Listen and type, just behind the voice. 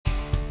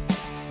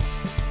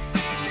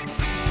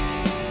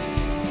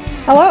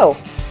Hello,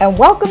 and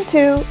welcome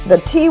to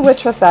the Tea with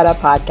Tressetta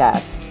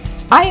podcast.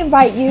 I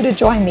invite you to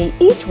join me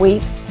each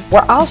week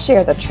where I'll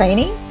share the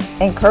training,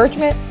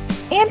 encouragement,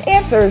 and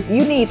answers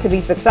you need to be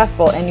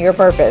successful in your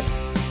purpose,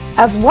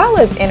 as well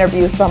as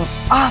interview some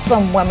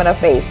awesome women of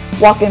faith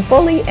walking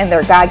fully in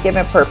their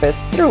God-given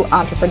purpose through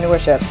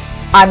entrepreneurship.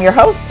 I'm your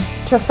host,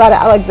 Tressetta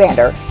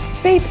Alexander,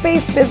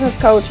 faith-based business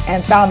coach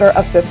and founder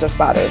of Sister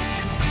Spotters.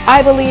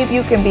 I believe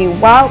you can be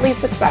wildly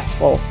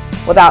successful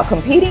without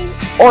competing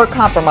or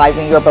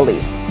compromising your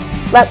beliefs.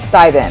 Let's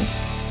dive in.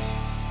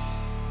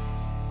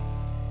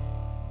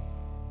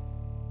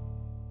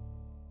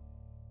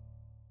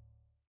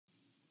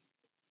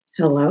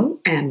 Hello,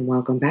 and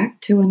welcome back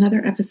to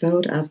another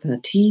episode of the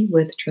Tea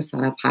with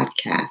Tressetta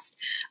podcast.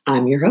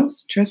 I'm your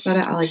host,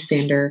 Tressetta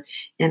Alexander,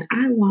 and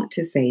I want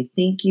to say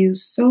thank you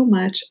so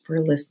much for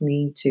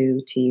listening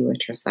to Tea with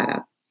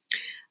Tressetta.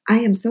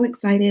 I am so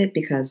excited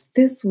because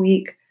this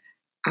week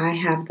I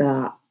have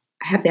the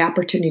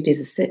opportunity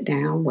to sit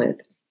down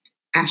with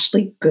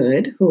Ashley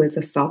Good, who is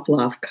a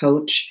self-love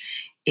coach,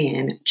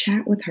 and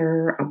chat with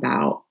her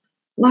about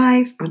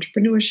life,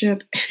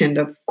 entrepreneurship, and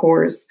of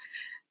course,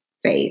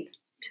 faith.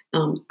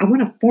 I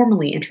want to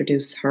formally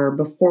introduce her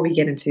before we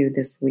get into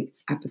this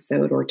week's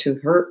episode or to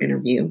her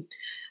interview.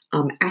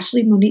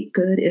 Ashley Monique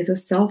Good is a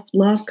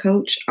self-love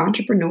coach,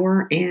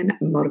 entrepreneur, and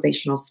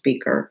motivational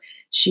speaker.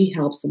 She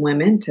helps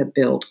women to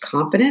build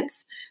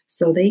confidence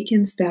so they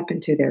can step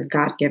into their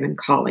God-given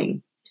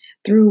calling.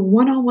 Through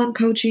one-on-one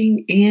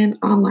coaching and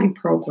online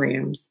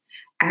programs,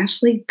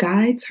 Ashley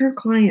guides her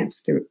clients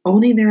through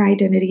owning their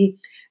identity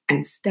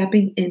and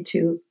stepping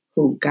into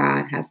who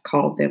God has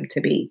called them to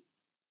be.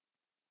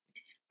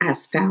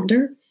 As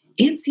founder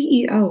and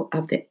CEO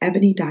of the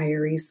Ebony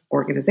Diaries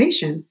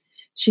organization,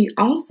 she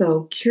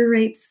also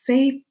curates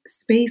safe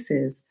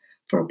spaces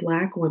for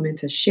Black women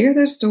to share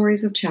their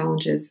stories of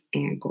challenges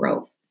and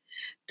growth.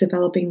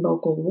 Developing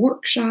local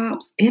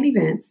workshops and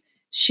events,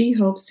 she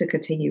hopes to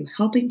continue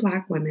helping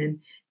Black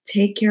women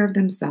take care of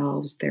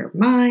themselves, their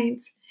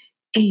minds,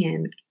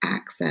 and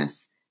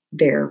access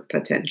their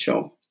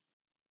potential.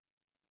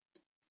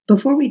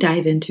 Before we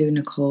dive into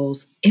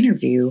Nicole's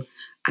interview,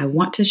 I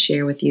want to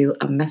share with you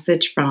a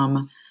message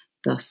from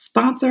the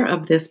sponsor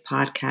of this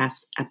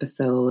podcast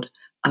episode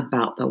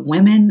about the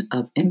Women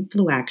of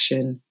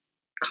Influaction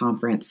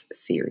Conference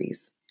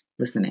series.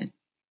 Listen in.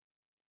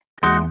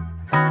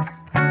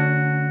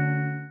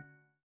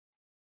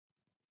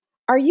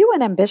 Are you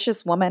an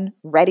ambitious woman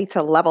ready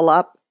to level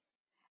up?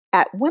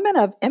 At Women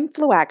of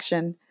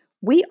Influaction,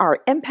 we are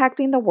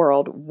impacting the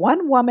world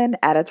one woman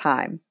at a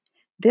time.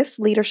 This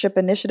leadership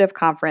initiative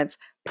conference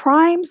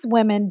primes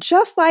women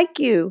just like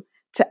you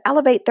to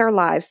elevate their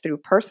lives through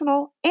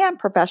personal and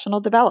professional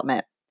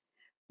development.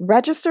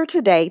 Register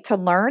today to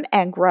learn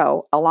and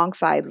grow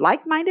alongside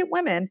like-minded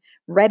women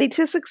ready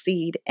to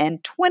succeed in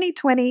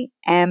 2020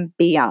 and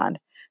beyond.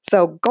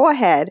 So go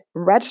ahead,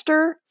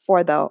 register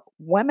for the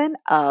Women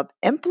of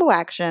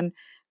Influaction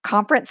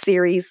Conference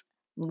Series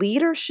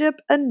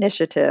Leadership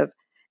Initiative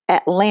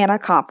Atlanta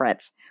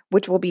Conference,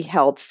 which will be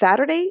held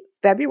Saturday,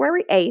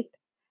 February 8th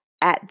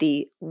at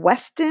the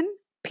Westin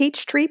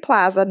Peachtree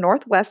Plaza,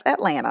 Northwest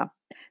Atlanta.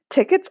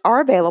 Tickets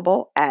are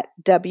available at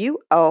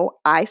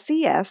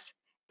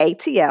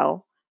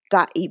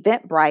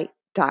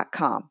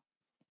wicsatl.eventbrite.com.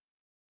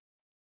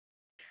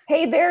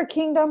 Hey there,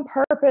 Kingdom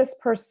Purpose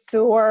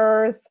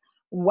Pursuers.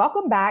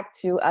 Welcome back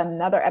to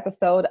another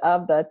episode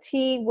of the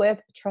Tea with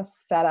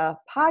Tressetta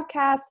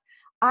podcast.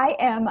 I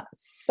am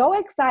so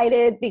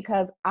excited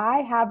because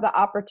I have the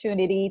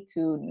opportunity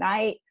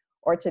tonight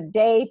or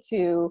today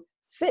to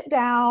sit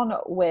down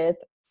with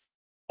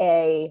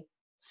a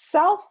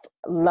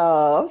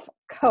self-love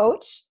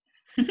coach,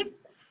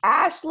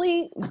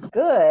 Ashley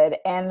Good,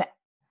 and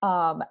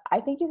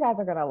I think you guys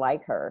are going to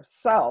like her.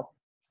 So,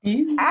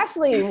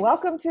 Ashley,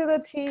 welcome to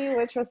the Tea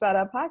with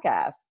Tressetta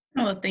podcast.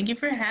 Well, thank you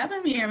for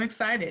having me. I'm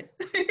excited.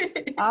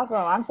 Awesome.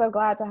 I'm so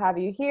glad to have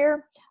you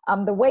here.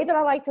 The way that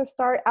I like to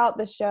start out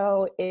the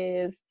show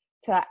is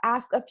to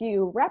ask a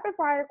few rapid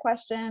fire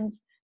questions.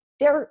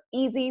 They're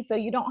easy, so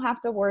you don't have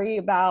to worry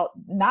about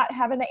not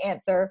having the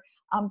answer,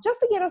 just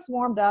to get us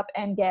warmed up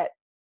and get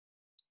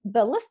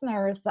the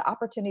listeners the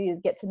opportunity to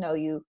get to know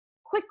you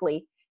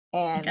quickly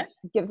and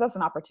gives us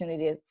an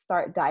opportunity to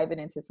start diving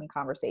into some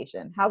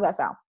conversation. How's that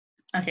sound?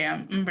 Okay,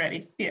 I'm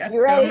ready. Yeah.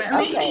 You ready?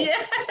 Okay.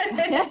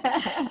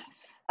 Yeah.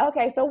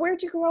 Okay, so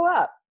where'd you grow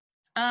up?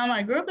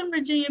 I grew up in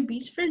Virginia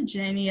Beach,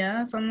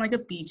 Virginia, so I'm like a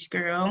beach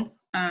girl.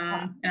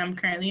 And I'm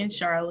currently in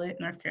Charlotte,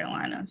 North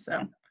Carolina,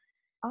 so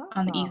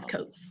on the East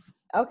Coast.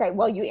 Okay,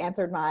 well, you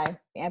answered my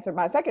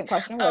second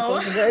question,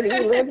 which is where do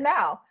you live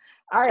now?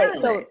 All right,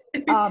 Charlotte.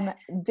 So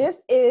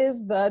this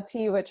is the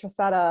Tea with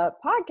Tressetta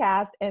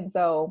podcast, and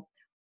so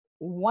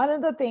one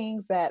of the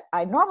things that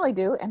I normally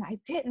do, and I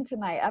didn't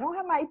tonight, I don't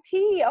have my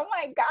tea. Oh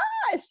my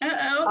gosh!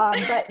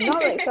 But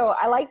normally, so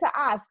I like to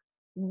ask,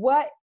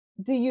 what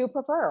do you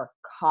prefer,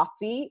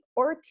 coffee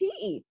or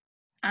tea?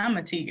 I'm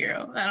a tea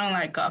girl. I don't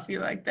like coffee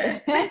like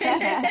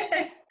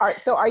that. All right,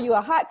 so are you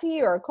a hot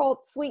tea or a cold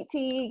sweet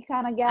tea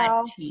kind of Hot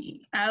gal?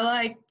 tea. I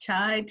like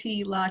chai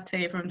tea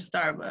latte from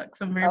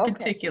Starbucks. I'm very Okay.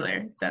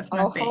 particular. That's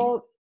my thing.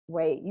 Oh,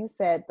 wait, you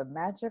said the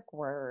magic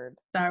word.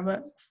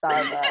 Starbucks.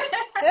 Starbucks.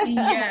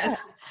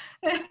 Yes.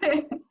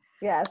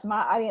 Yes,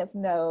 my audience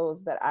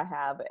knows that I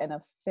have an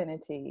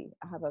affinity.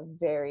 I have a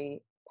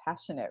very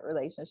passionate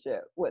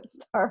relationship with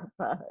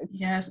Starbucks.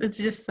 Yes, it's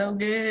just so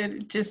good.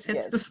 It just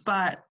hits the Yes.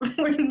 spot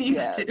where it needs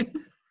Yes. to.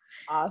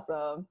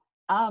 Awesome.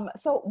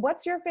 So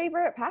what's your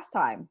favorite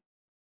pastime?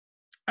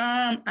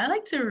 I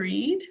like to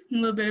read. I'm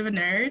a little bit of a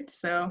nerd,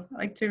 so I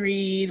like to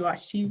read,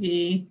 watch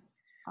TV.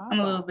 Awesome. I'm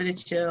a little bit of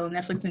chill,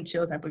 Netflix and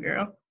chill type of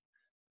girl.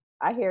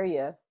 I hear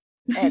you.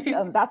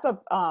 And that's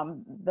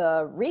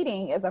the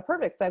reading is a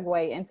perfect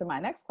segue into my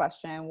next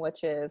question,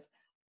 which is,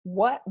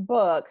 what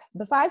book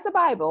besides the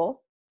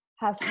Bible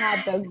has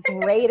had the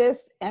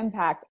greatest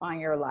impact on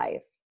your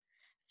life?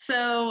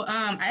 So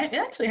I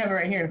actually have it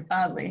right here,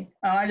 oddly.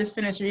 I just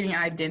finished reading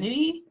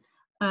Identity.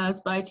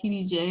 It's by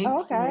T.D.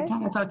 Jakes. Okay. It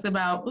kind of talks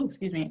about,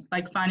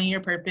 like finding your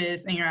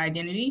purpose and your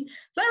identity.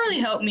 So that really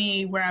helped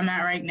me where I'm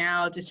at right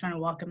now, just trying to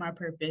walk in my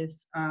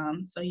purpose.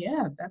 So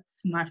yeah,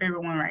 that's my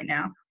favorite one right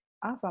now.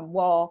 Awesome.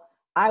 Well,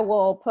 I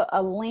will put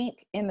a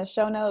link in the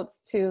show notes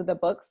to the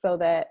book so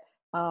that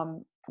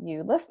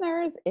you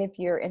listeners, if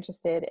you're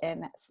interested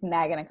in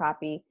snagging a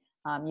copy,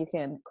 you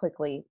can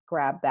quickly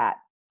grab that.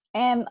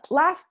 And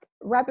last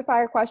rapid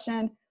fire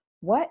question,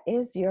 what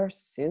is your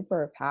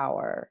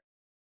superpower?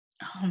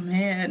 Oh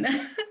man,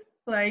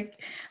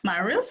 like my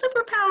real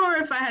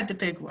superpower if I had to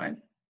pick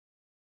one.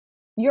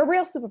 Your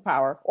real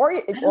superpower, or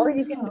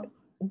you can,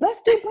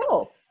 let's do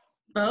both.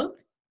 Both?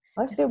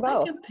 Let's do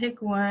both. If I could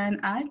pick one,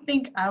 I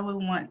think I would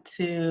want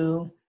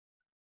to,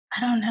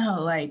 I don't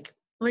know, like,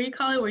 what do you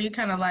call it? Where you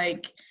kind of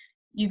like,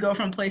 you go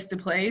from place to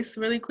place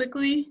really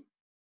quickly.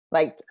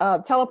 Like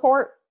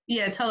teleport?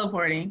 Yeah,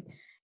 teleporting.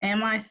 And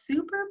my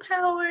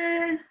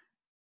superpower,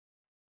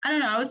 I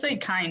don't know, I would say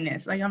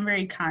kindness. Like, I'm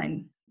very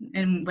kind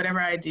in whatever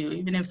I do.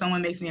 Even if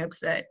someone makes me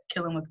upset,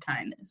 kill them with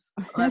kindness.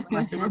 So that's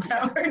my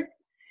superpower.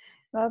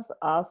 That's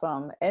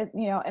awesome. And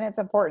it's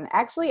important.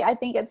 Actually, I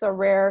think it's a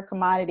rare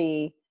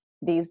commodity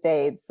these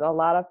days. A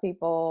lot of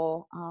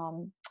people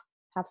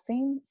have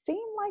seem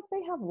like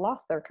they have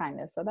lost their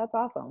kindness. So that's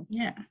awesome.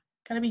 Yeah,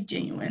 gotta be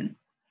genuine.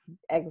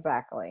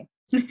 Exactly.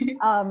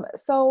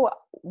 So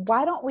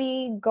why don't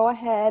we go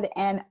ahead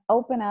and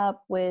open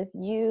up with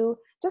you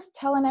just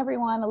telling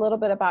everyone a little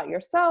bit about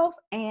yourself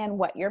and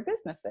what your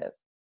business is.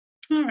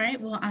 All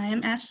right. Well, I am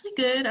Ashley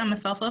Good. I'm a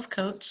self-love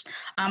coach.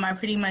 I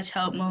pretty much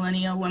help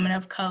millennial women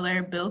of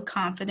color build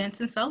confidence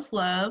and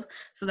self-love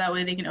so that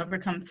way they can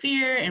overcome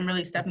fear and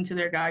really step into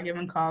their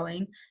God-given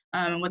calling.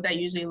 And what that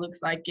usually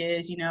looks like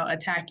is,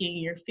 attacking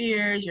your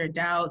fears, your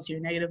doubts, your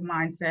negative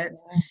mindsets,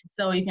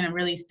 so you can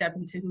really step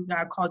into who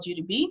God called you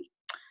to be.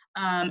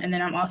 And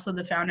then I'm also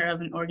the founder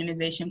of an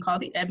organization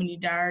called the Ebony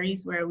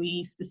Diaries, where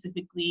we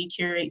specifically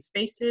curate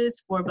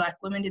spaces for Black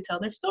women to tell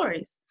their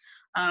stories.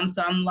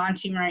 So I'm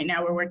launching right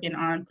now. We're working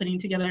on putting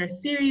together a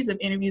series of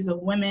interviews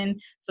of women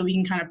so we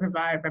can kind of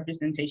provide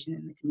representation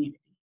in the community.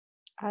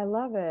 I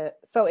love it.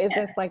 So is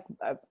this like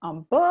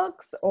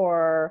books,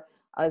 or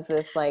is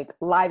this like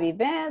live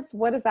events?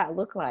 What does that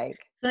look like?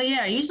 So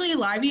yeah, usually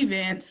live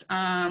events,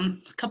 a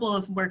couple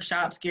of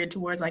workshops geared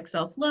towards like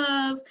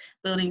self-love,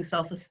 building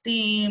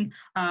self-esteem,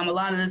 a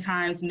lot of the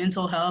times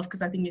mental health,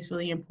 because I think it's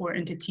really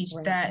important to teach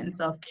that, and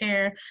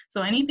self-care.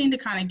 So anything to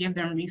kind of give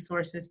them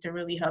resources to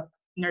really help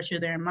nurture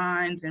their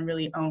minds and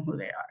really own who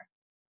they are.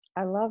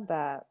 I love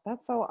that.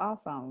 That's so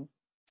awesome.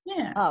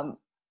 Yeah.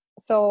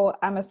 So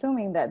I'm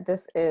assuming that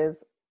this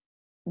is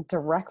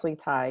directly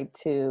tied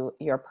to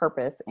your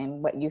purpose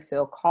and what you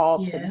feel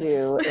called to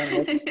do in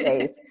this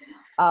space.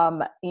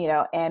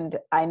 And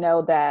I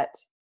know that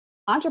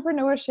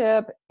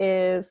entrepreneurship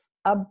is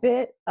a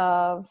bit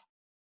of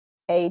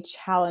a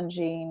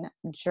challenging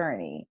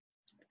journey.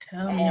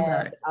 Tell me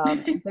about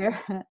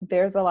it.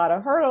 There's a lot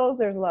of hurdles.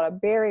 There's a lot of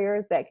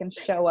barriers that can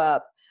show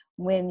up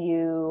when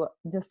you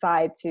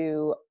decide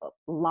to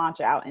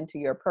launch out into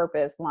your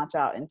purpose, launch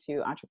out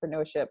into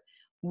entrepreneurship.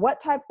 What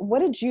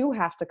did you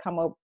have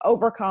to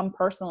overcome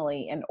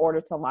personally in order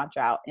to launch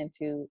out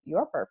into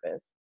your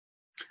purpose?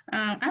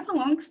 I have a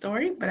long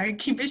story, but I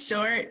keep it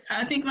short.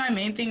 I think my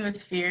main thing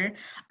was fear.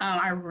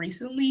 I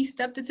recently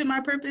stepped into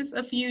my purpose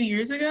a few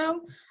years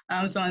ago.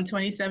 So in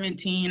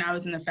 2017, I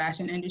was in the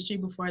fashion industry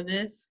before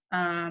this.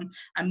 I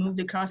moved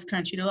across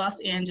country to Los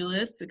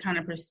Angeles to kind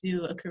of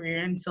pursue a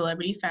career in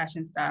celebrity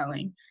fashion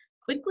styling.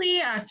 Quickly,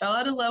 I fell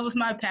out of love with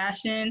my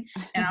passion,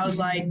 and I was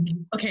like,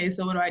 okay,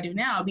 so what do I do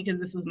now? Because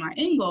this was my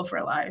end goal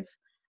for life.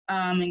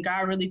 And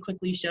God really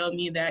quickly showed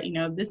me that,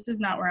 this is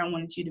not where I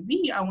wanted you to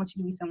be. I want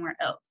you to be somewhere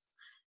else.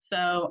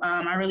 So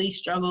I really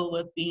struggled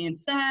with being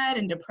sad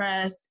and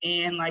depressed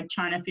and like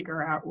trying to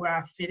figure out where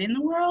I fit in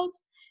the world.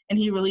 And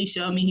he really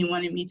showed me he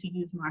wanted me to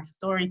use my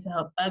story to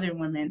help other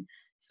women.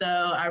 So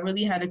I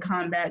really had to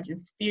combat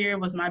just fear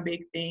was my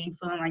big thing,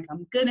 feeling like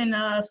I'm good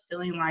enough,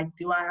 feeling like,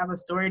 do I have a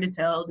story to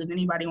tell? Does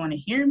anybody want to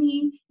hear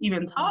me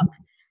even talk?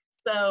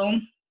 So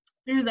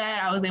through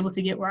that, I was able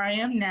to get where I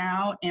am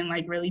now and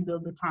like really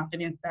build the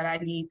confidence that I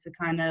need to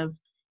kind of,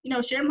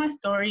 share my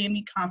story and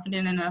be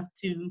confident enough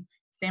to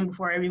stand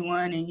before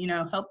everyone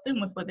and, help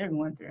them with what they're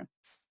going through.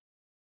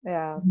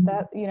 Yeah,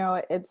 that,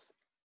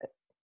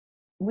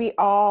 we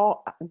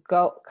all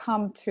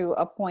come to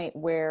a point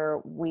where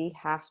we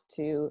have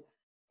to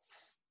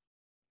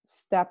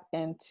step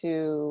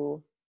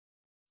into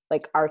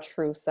like our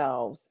true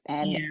selves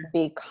and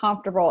be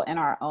comfortable in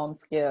our own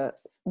skin,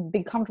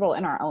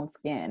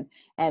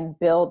 and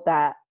build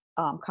that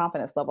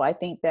confidence level. I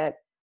think that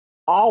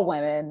all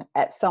women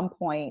at some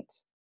point,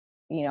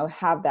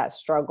 have that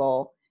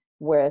struggle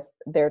with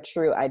their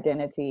true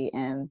identity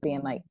and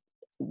being like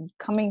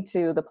coming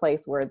to the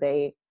place where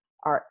they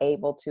are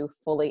able to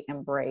fully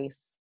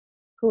embrace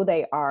who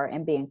they are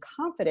and being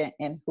confident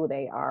in who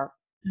they are,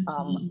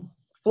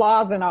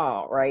 flaws and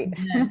all, right?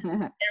 Yes,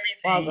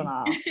 Flaws and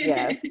all,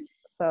 yes.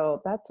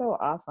 So that's so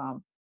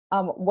awesome.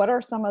 What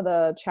are some of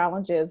the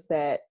challenges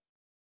that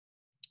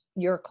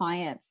your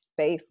clients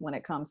face when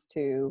it comes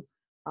to,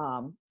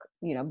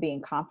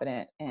 being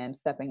confident and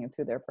stepping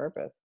into their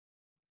purpose?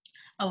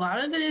 A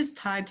lot of it is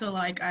tied to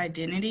like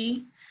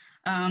identity,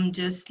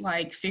 just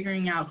like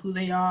figuring out who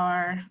they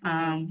are,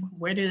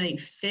 where do they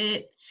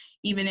fit,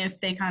 even if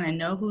they kind of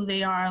know who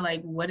they are,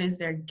 like what is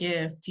their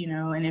gift,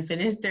 and if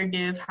it is their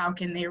gift, how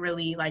can they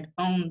really like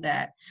own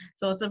that?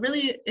 So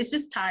it's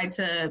just tied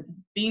to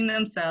being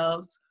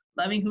themselves,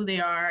 loving who they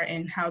are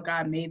and how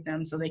God made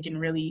them so they can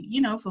really,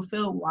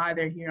 fulfill why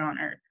they're here on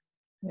earth.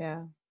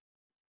 Yeah.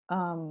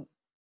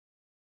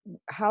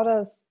 How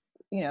does,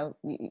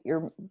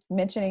 you're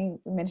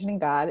mentioning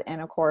God,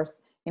 and of course,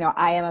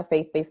 I am a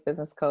faith-based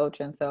business coach,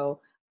 and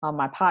so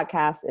my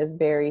podcast is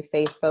very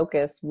faith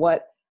focused.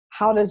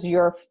 How does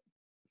your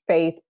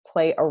faith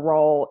play a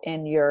role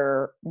in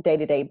your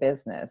day-to-day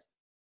business?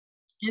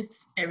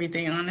 It's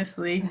everything,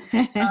 honestly.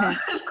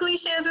 As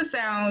cliche as it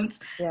sounds,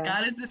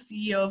 God is the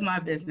CEO of my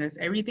business.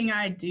 Everything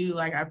I do,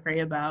 like I pray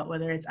about,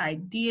 whether it's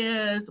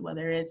ideas,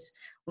 whether it's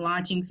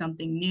launching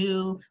something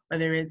new,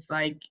 whether it's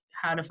like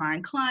how to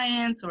find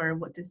clients or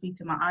what to speak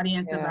to my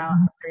audience about,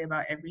 I pray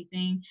about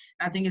everything.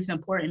 And I think it's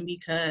important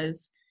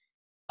because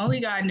only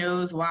God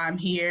knows why I'm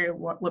here,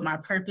 what my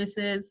purpose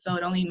is. So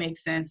it only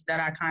makes sense that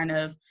I kind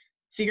of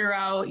figure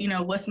out,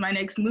 what's my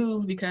next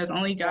move, because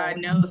only God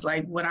knows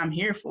like what I'm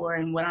here for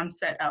and what I'm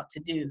set out to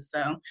do.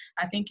 So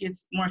I think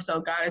it's more so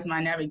God is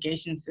my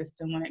navigation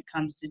system when it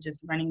comes to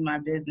just running my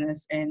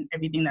business and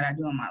everything that I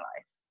do in my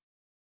life.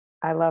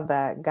 I love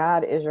that.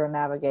 God is your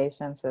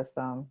navigation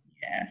system.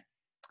 Yeah.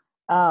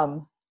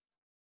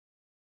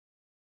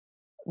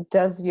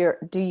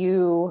 Do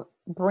you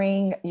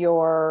bring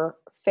your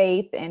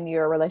faith and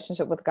your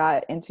relationship with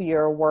God into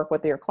your work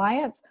with your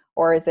clients,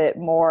 or is it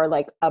more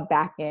like a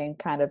back end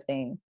kind of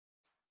thing?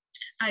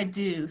 I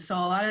do. So a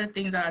lot of the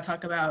things that I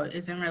talk about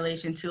is in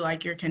relation to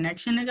like your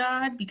connection to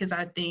God, because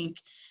I think,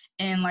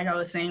 and like I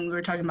was saying, we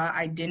were talking about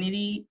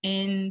identity,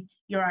 and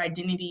your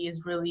identity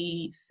is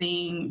really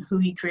seeing who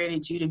he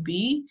created you to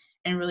be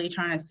and really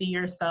trying to see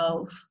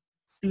yourself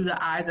through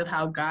the eyes of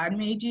how God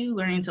made you,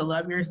 learning to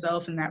love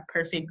yourself in that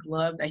perfect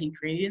love that he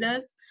created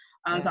us.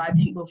 So I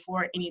think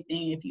before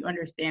anything, if you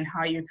understand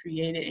how you're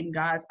created in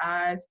God's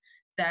eyes,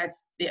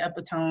 that's the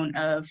epitome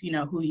of,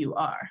 who you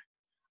are.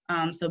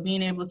 So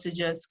being able to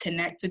just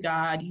connect to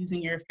God,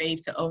 using your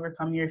faith to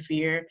overcome your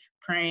fear,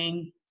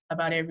 praying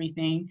about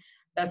everything,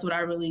 that's what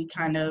I really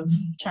kind of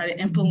try to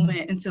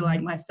implement into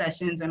like my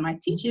sessions and my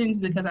teachings,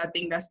 because I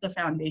think that's the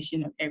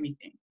foundation of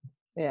everything.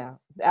 Yeah,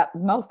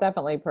 most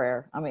definitely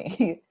prayer. I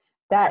mean,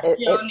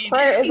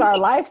 prayer is our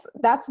life.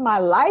 That's my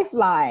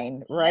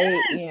lifeline,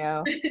 right?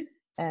 Yes.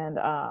 And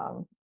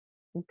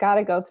got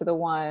to go to the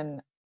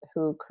one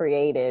who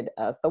created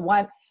us.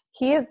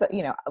 He is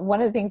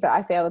one of the things that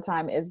I say all the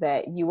time is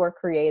that you were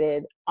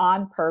created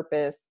on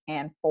purpose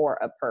and for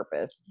a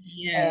purpose.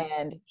 Yes.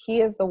 And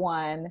he is the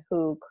one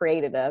who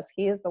created us.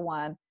 He is the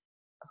one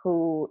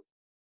who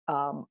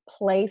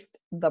placed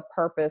the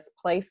purpose,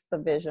 placed the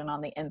vision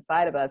on the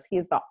inside of us.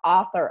 He's the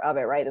author of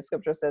it, right? The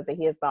scripture says that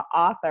he is the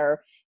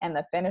author and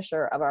the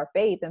finisher of our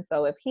faith. And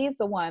so if he's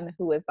the one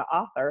who is the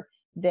author,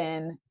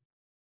 then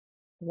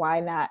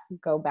why not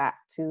go back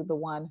to the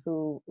one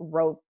who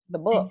wrote the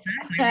book?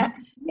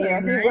 Exactly.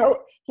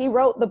 He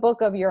wrote the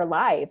book of your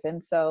life.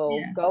 And so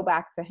go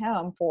back to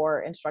him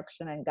for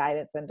instruction and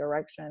guidance and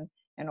direction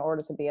in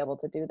order to be able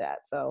to do that.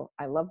 So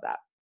I love that.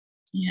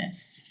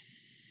 Yes.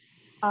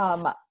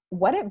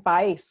 What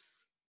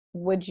advice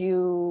would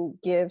you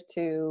give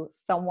to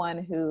someone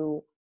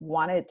who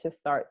wanted to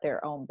start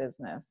their own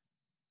business?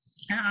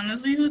 I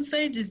honestly would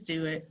say just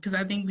do it, because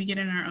I think we get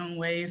in our own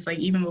ways. Like,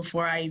 even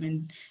before I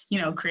even,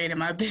 created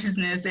my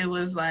business, it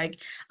was like,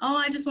 oh,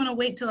 I just want to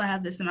wait till I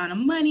have this amount of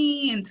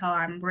money, until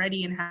I'm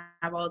ready and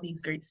have all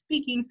these great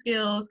speaking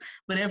skills.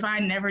 But if I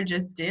never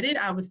just did it,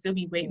 I would still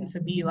be waiting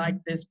to be like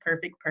this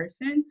perfect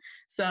person.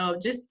 So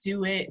just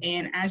do it.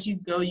 And as you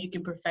go, you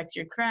can perfect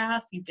your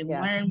craft. You can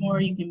learn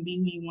more. You can be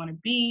who you want to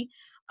be.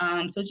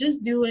 So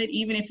just do it,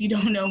 even if you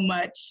don't know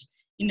much.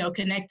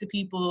 Connect to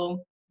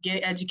people,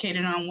 get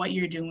educated on what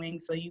you're doing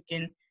so you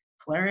can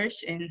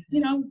flourish and,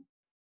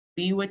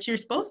 be what you're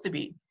supposed to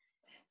be.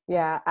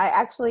 Yeah, I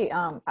actually,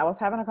 I was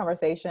having a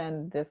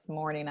conversation this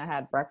morning. I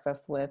had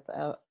breakfast with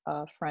a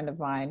friend of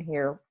mine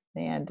here,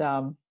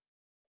 and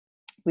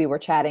we were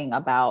chatting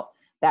about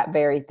that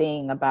very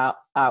thing. About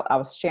I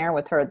was sharing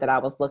with her that I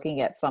was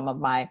looking at some of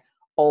my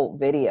old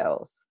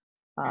videos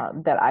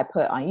that I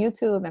put on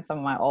YouTube and some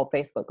of my old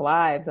Facebook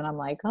lives, and I'm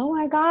like, oh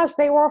my gosh,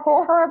 they were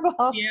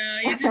horrible.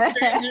 Yeah, you just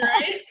crazy,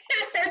 right?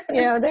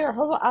 They were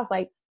horrible. I was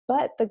like,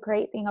 but the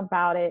great thing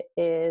about it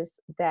is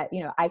that,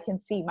 I can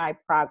see my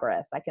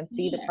progress. I can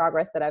see the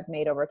progress that I've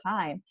made over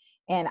time.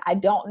 And I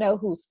don't know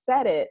who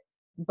said it,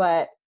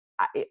 but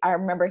I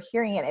remember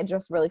hearing it. It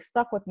just really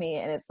stuck with me.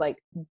 And it's like,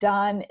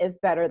 done is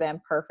better than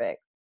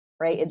perfect,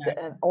 right?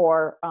 Exactly.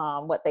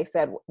 What they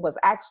said was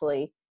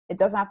actually, it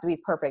doesn't have to be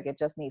perfect. It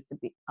just needs to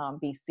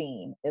be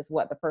seen, is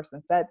what the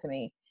person said to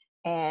me.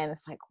 And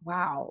it's like,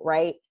 wow,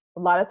 right?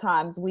 A lot of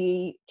times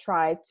we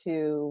try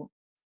to,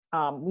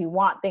 we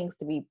want things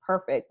to be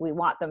perfect. We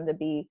want them to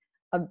be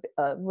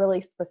a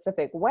really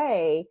specific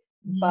way,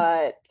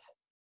 but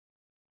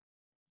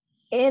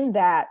in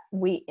that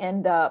we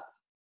end up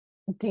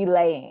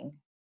delaying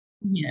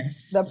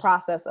the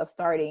process of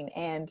starting.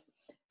 And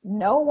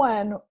no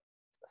one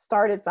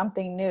started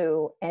something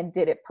new and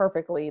did it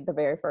perfectly the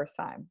very first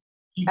time.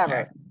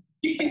 Exactly.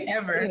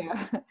 Ever.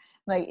 Yeah.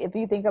 Like, if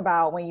you think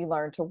about when you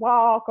learn to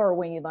walk or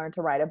when you learn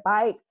to ride a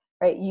bike,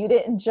 right? You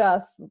didn't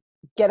just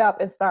get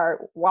up and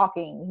start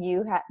walking.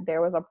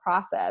 There was a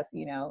process,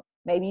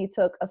 maybe you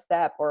took a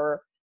step,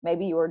 or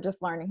maybe you were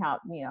just learning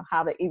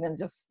how to even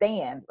just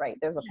stand, right?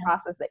 There's a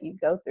process that you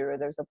go through.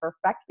 There's a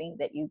perfecting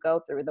that you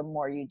go through the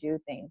more you do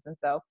things. And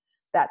so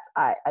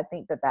I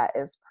think that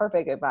is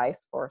perfect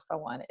advice for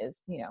someone,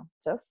 is,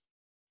 just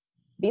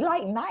be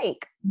like Nike.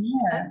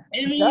 Yeah.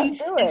 I mean,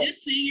 just do it.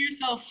 Just seeing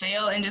yourself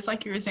fail, and just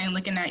like you were saying,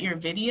 looking at your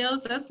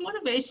videos, that's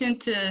motivation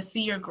to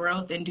see your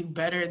growth and do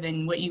better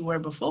than what you were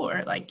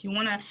before. Like, you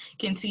want to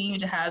continue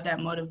to have that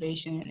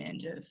motivation and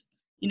just,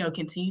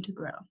 continue to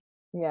grow.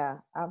 Yeah,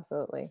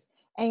 absolutely.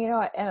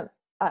 And and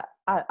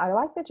I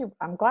like that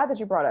I'm glad that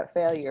you brought up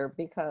failure,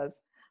 because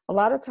a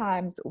lot of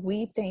times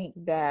we think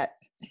that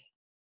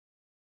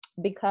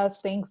because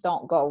things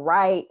don't go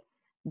right,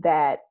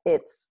 that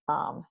it's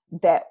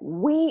that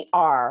we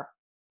are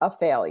a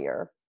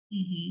failure,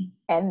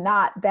 and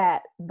not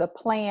that the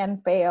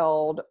plan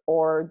failed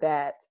or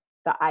that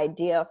the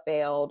idea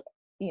failed.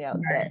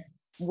 That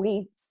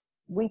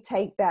we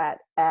take that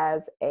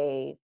as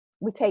we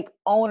take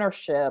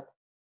ownership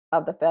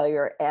of the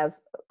failure as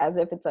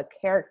if it's a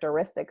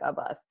characteristic of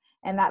us,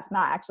 and that's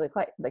not actually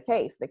the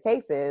case. The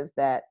case is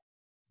that,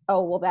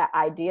 oh, well, that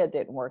idea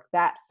didn't work,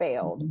 that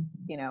failed.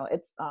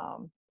 It's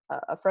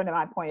a friend of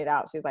mine pointed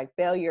out, she was like,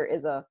 failure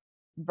is a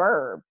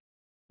verb.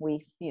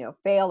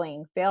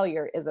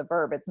 Failure is a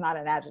verb, it's not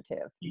an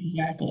adjective.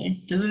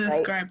 Exactly. Doesn't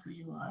describe who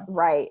you are.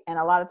 Right. And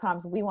a lot of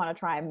times we want to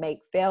try and make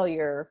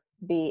failure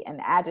be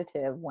an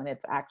adjective when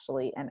it's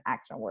actually an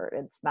action word.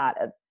 It's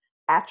not an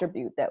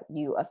attribute that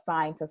you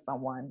assign to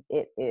someone.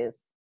 It is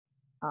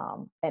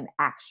an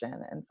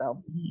action. And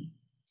so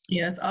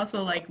yeah, it's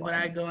also like what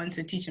I go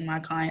into teaching my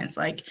clients,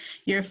 like,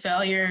 your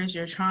failures,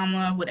 your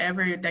trauma,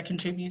 whatever that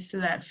contributes to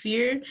that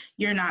fear,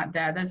 you're not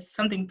that. That's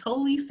something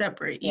totally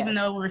separate. Even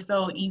though we're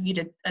so easy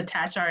to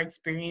attach our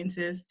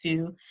experiences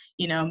to,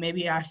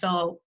 maybe I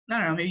fell, I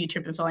don't know, maybe you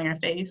tripped and fell on your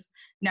face.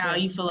 Now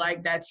you feel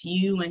like that's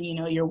you, and,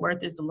 your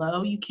worth is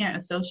low. You can't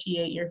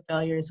associate your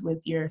failures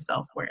with your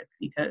self-worth,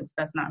 because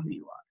that's not who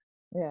you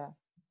are. Yeah.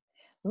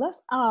 Let's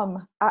I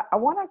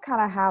want to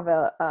kind of have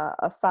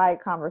a side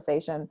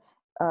conversation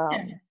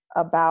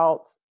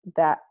about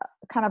that,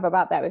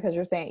 because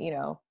you're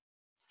saying,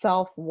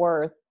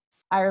 self-worth.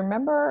 I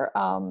remember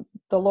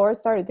the Lord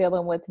started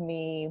dealing with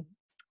me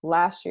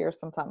last year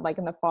sometime, like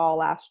in the fall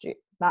last year,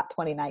 not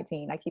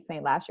 2019. I keep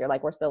saying last year,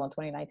 like we're still in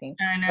 2019,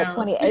 but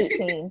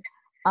 2018.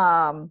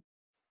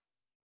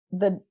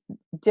 The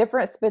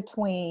difference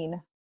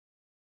between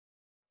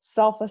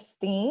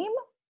self-esteem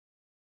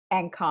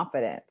and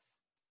confidence.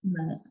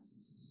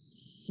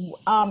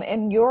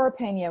 In your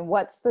opinion,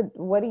 what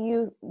do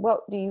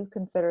you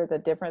consider the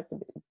difference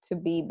to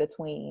be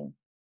between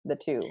the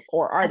two,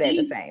 or are they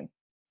the same?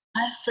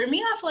 For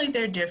me, I feel like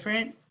they're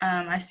different.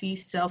 I see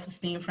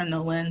self-esteem from the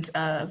lens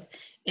of,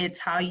 it's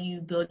how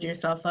you build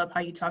yourself up, how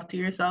you talk to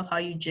yourself, how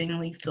you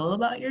genuinely feel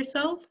about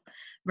yourself,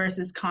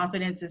 versus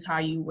confidence is how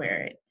you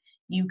wear it.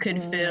 You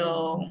could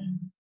feel,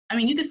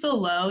 you could feel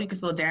low, you could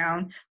feel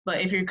down,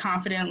 but if you're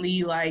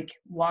confidently like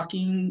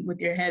walking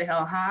with your head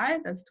held high,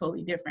 that's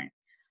totally different.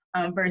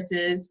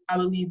 versus I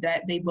believe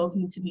that they both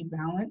need to be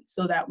balanced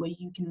so that way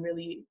you can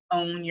really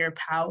own your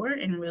power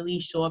and really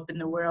show up in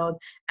the world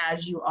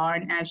as you are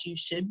and as you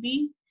should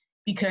be.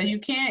 Because you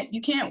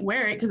can't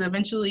wear it, because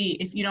eventually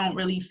if you don't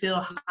really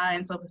feel high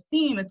in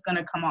self-esteem, it's going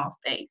to come off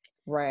fake.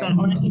 Right. So in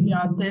order to be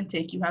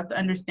authentic, you have to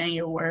understand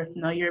your worth,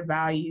 know your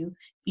value,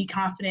 be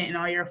confident in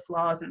all your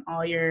flaws and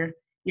all your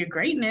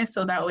greatness,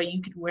 so that way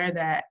you could wear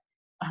that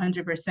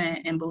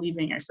 100% and believe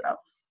in yourself.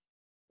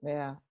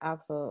 Yeah,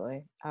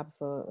 absolutely.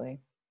 Absolutely.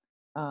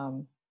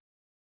 I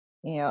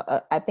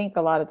think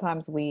a lot of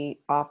times we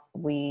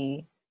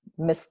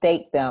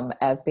mistake them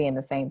as being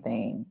the same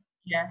thing.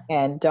 Yeah.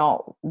 And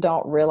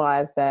don't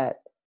realize that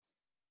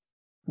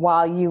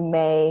while you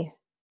may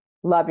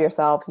love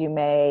yourself, you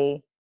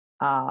may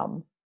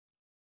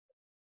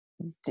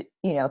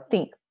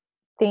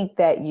think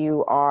that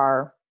you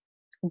are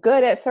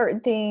good at certain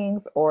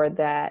things, or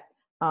that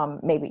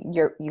maybe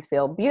you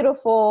feel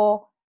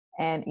beautiful,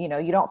 and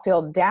you don't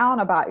feel down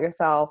about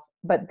yourself,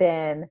 but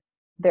then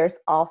there's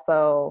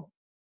also,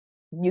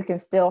 you can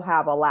still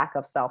have a lack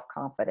of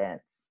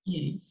self-confidence.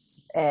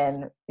 Yes.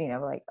 And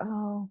like,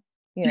 oh,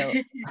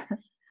 what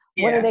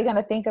Yeah. are they going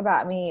to think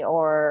about me?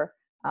 Or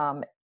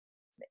am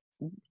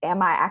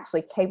I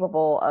actually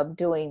capable of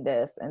doing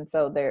this? And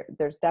so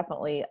there's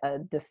definitely a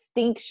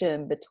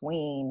distinction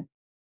between,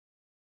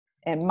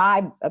 in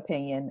my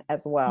opinion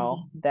as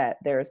well, that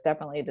there's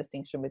definitely a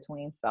distinction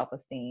between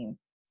self-esteem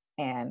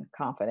and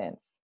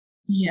confidence.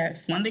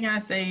 Yes. One thing I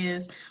say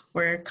is,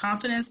 wear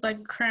confidence like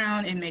a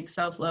crown, it makes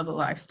self-love a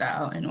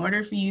lifestyle. In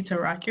order for you to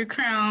rock your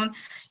crown,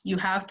 you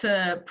have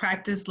to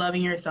practice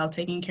loving yourself,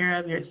 taking care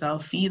of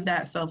yourself, feed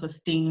that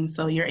self-esteem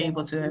so you're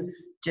able to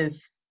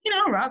just,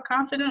 rock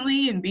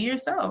confidently and be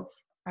yourself.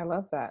 I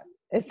love that.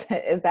 Is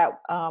that is that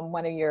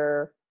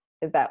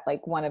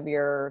like one of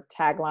your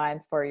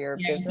taglines for your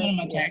business? Yeah,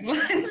 it's one of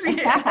my taglines.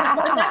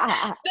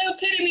 Yeah. It's the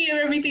epitome of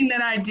everything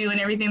that I do and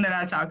everything that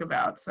I talk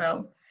about.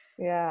 So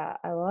yeah,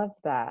 I love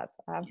that.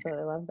 I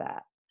absolutely love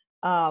that.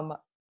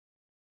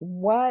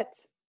 What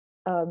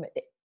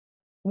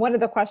one of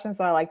the questions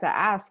that I like to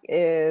ask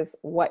is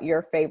what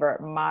your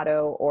favorite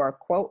motto or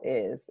quote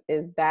is.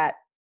 Is that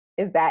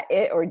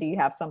it, or do you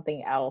have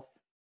something else?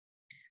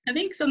 I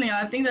think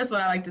that's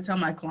what I like to tell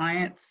my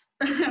clients,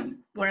 or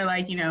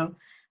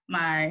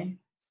my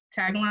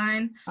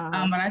tagline.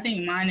 But I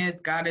think mine is,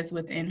 God is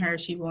within her,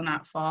 she will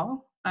not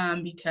fall.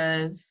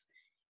 Because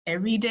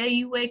every day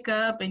you wake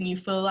up and you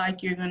feel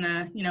like you're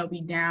gonna,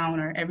 be down,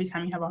 or every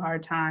time you have a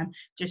hard time,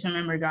 just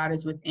remember God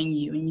is within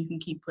you and you can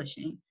keep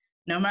pushing.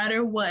 No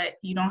matter what,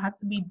 you don't have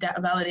to be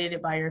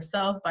validated by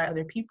yourself, by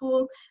other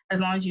people. As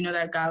long as you know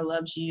that God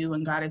loves you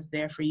and God is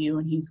there for you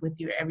and he's with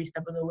you every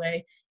step of the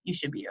way, you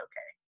should be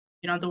okay.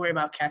 You don't have to worry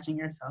about catching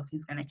yourself.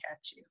 He's going to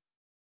catch you.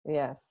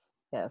 Yes.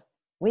 Yes.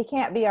 We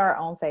can't be our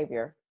own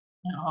savior.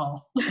 No.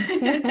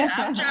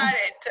 I've tried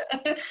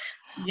it.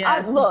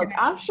 Yes. Look,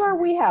 I'm sure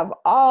we have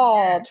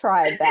all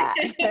tried that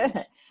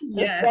to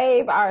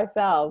save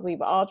ourselves.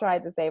 We've all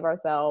tried to save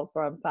ourselves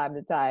from time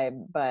to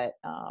time, but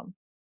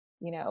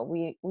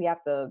we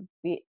have to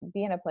be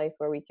in a place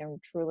where we can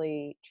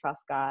truly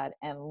trust God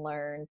and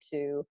learn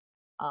to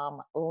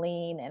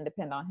lean and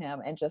depend on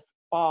him and just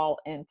fall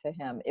into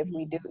him. If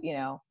we do,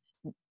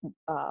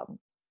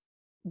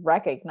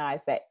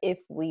 recognize that if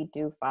we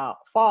do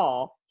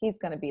fall, he's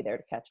going to be there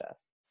to catch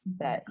us.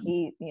 That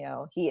he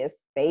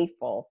is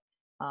faithful.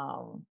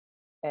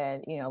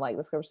 And like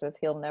the scripture says,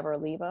 he'll never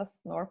leave us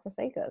nor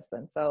forsake us.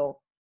 And so,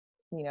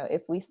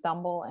 if we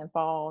stumble and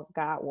fall,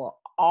 God will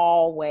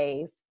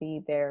always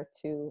be there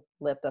to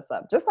lift us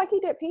up, just like he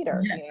did Peter.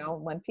 Yes.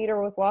 When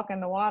Peter was walking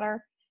the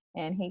water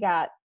and he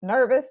got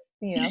nervous,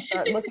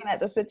 start looking at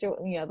the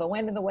situation, the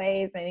wind and the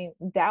waves, and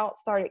doubt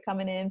started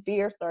coming in,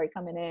 fear started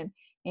coming in,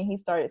 and he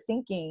started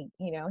sinking.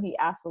 He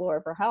asked the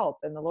Lord for help,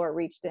 and the Lord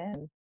reached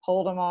in,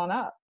 pulled him on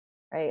up,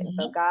 right? And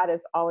so God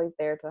is always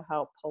there to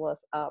help pull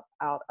us up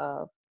out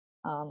of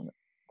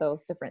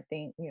those different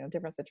things,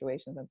 different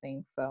situations and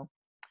things. So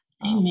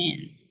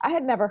amen. I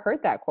had never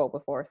heard that quote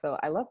before, so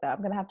I love that.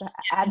 I'm gonna have to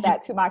add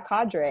that to my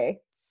cadre.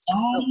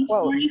 Psalms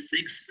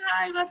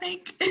 46:5, I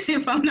think,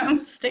 if I'm not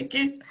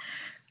mistaken.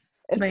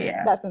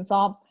 That's in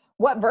Psalms.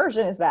 What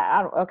version is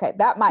that? Okay,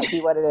 that might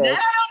be what it is. I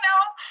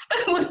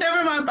don't know.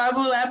 Whatever my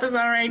Bible app is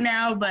on right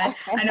now, but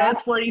I know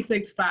it's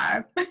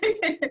 46:5.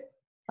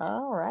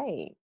 All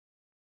right.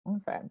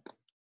 Okay.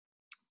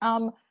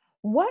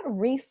 What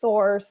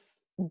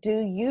resource do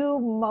you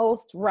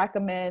most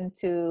recommend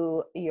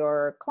to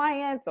your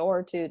clients,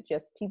 or to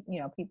just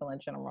people in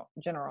general?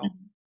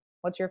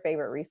 What's your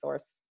favorite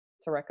resource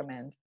to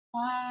recommend?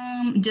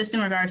 Just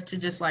in regards to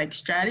just like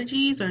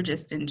strategies, or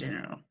just in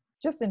general?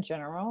 Just in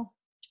general.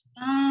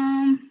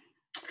 I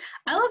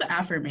love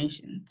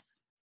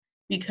affirmations,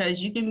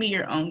 because you can be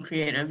your own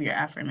creator of your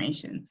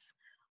affirmations.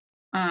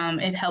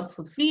 It helps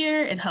with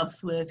fear. It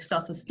helps with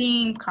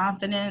self-esteem,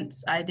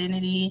 confidence,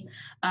 identity.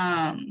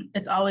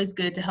 It's always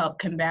good to help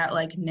combat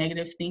like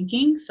negative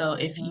thinking. So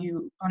if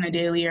you on a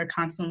daily are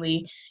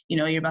constantly,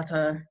 you're about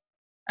to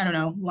I don't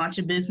know, launch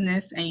a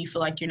business and you feel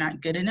like you're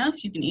not good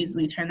enough, you can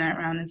easily turn that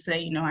around and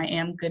say, I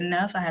am good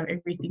enough. I have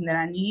everything that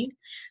I need.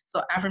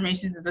 So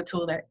affirmations is a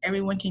tool that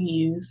everyone can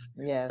use.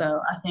 Yes.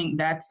 So I think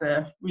that's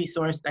a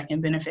resource that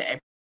can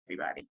benefit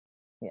everybody.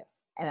 Yes.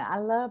 And I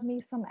love me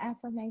some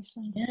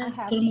affirmations. Yes,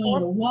 put them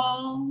on your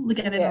wall, look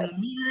at it on the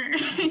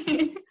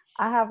mirror.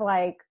 I have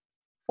like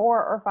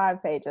 4 or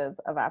 5 pages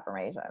of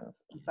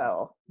affirmations.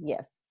 So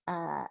yes,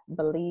 I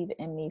believe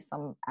in me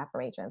some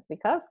affirmations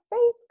because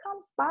faith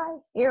comes by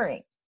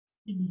hearing.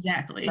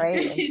 Exactly.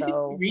 Right. And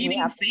so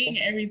reading, seeing,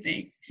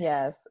 everything.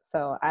 Yes.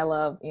 So I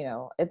love,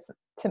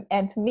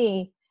 to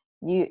me,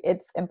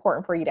 it's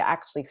important for you to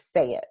actually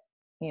say it,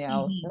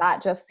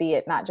 not just see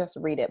it, not just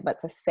read it, but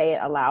to say it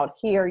aloud,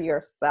 hear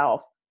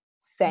yourself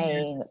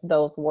saying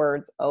those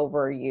words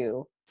over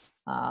you.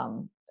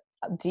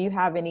 Do you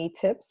have any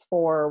tips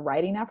for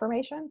writing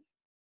affirmations?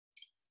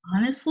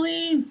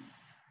 Honestly,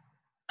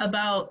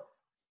 about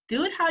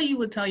do it how you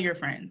would tell your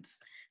friends.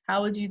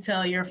 How would you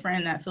tell your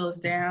friend that feels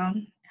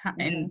down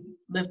and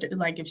lift it?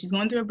 Like if she's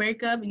going through a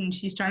breakup and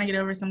she's trying to get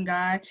over some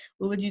guy,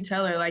 what would you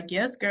tell her? Like,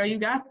 yes, girl, you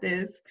got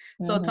this.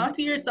 So talk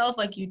to yourself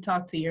like you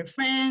talk to your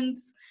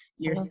friends,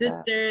 your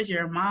sisters,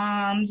 your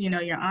moms,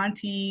 your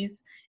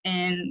aunties,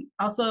 and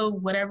also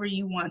whatever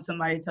you want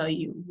somebody to tell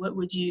you.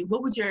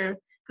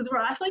 Because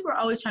I feel like we're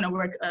always trying to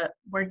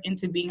work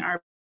into being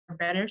our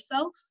better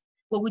selves.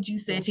 What would you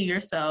say to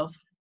yourself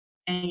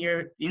and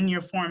in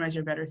your form as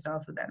your better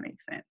self, if that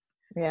makes sense?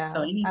 Yeah.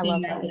 So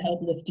anything that would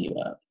help lift you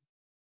up.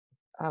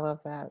 I love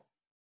that.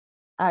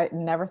 I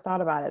never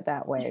thought about it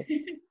that way.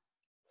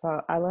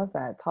 So I love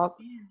that.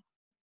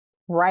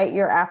 Write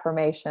your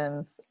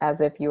affirmations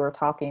as if you were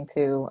talking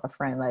to a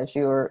friend, as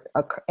you were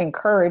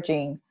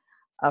encouraging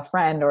a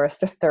friend or a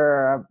sister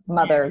or a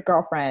mother,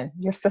 girlfriend,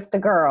 your sister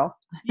girl.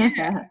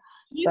 Yeah.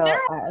 We tear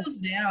ourselves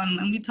down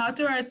and we talk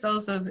to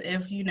ourselves as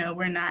if,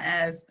 we're not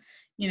as,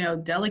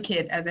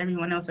 delicate as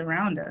everyone else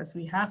around us.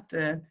 We have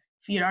to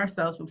feed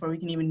ourselves before we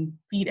can even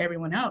feed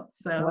everyone else.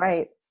 So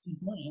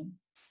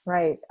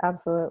Right.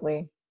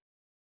 Absolutely.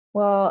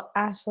 Well,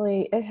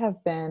 Ashley, it has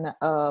been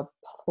a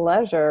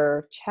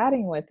pleasure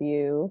chatting with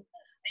you.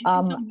 Thank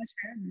you so much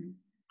for having me.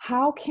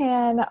 How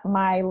can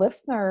my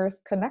listeners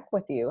connect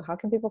with you? How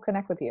can people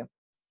connect with you?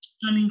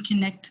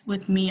 Connect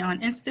with me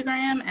on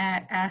Instagram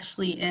at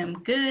Ashley M.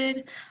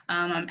 Good.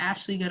 I'm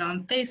Ashley Good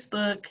on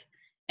Facebook,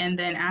 and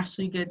then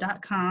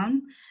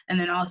ashleygood.com. And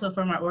then also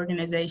for my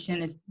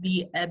organization, it's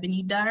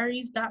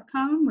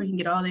theebonydiaries.com, where you can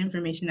get all the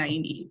information that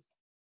you need.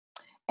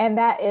 And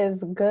that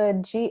is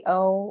Good,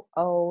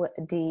 Goode.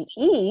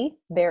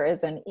 There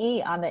is an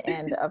E on the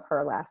end of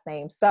her last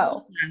name.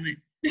 So,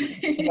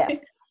 yes,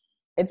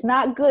 it's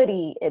not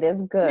goody, it is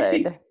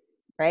good,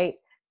 right?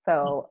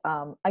 So,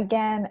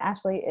 again,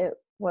 Ashley, it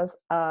was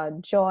a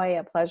joy,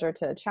 a pleasure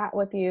to chat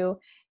with you.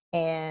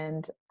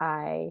 And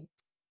I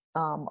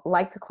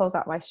like to close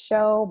out my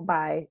show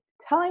by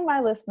telling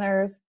my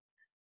listeners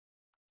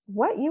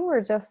what you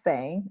were just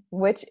saying,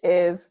 which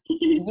is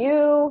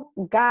you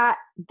got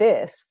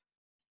this.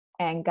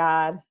 And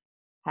God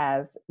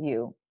has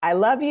you. I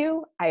love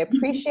you. I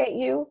appreciate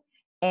you.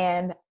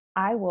 And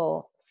I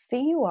will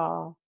see you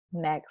all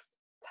next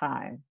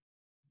time.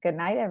 Good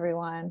night,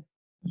 everyone.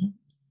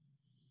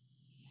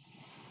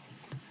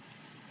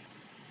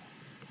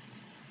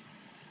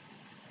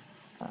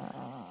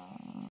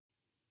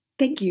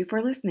 Thank you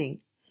for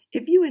listening.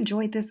 If you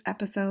enjoyed this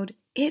episode,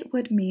 it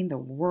would mean the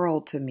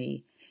world to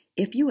me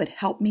if you would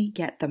help me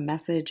get the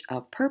message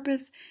of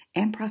purpose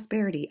and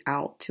prosperity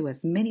out to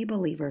as many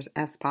believers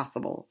as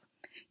possible.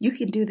 You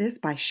can do this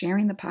by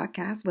sharing the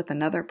podcast with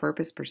another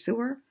purpose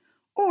pursuer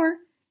or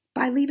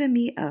by leaving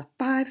me a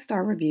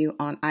 5-star review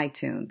on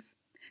iTunes.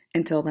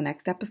 Until the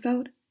next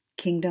episode,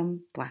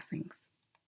 Kingdom blessings.